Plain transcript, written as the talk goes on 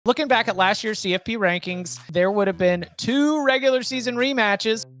Looking back at last year's CFP rankings, there would have been 2 regular season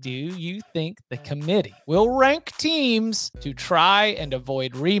rematches. Do you think the committee will rank teams to try and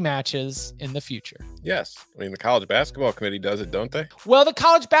avoid rematches in the future? Yes. I mean, the college basketball committee does it, don't they? Well, the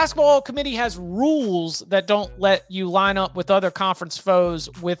college basketball committee has rules that don't let you line up with other conference foes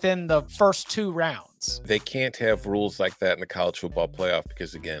within the first 2 rounds. They can't have rules like that in the college football playoff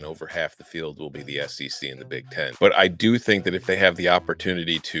because, again, over half the field will be the SEC and the Big Ten. But I do think that if they have the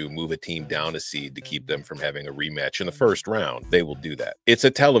opportunity to move a team down a seed to keep them from having a rematch in the first round, they will do that. It's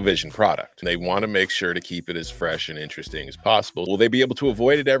a television product. They want to make sure to keep it as fresh and interesting as possible. Will they be able to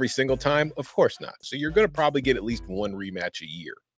avoid it every single time? Of course not. So you're going to probably get at least 1 rematch a year.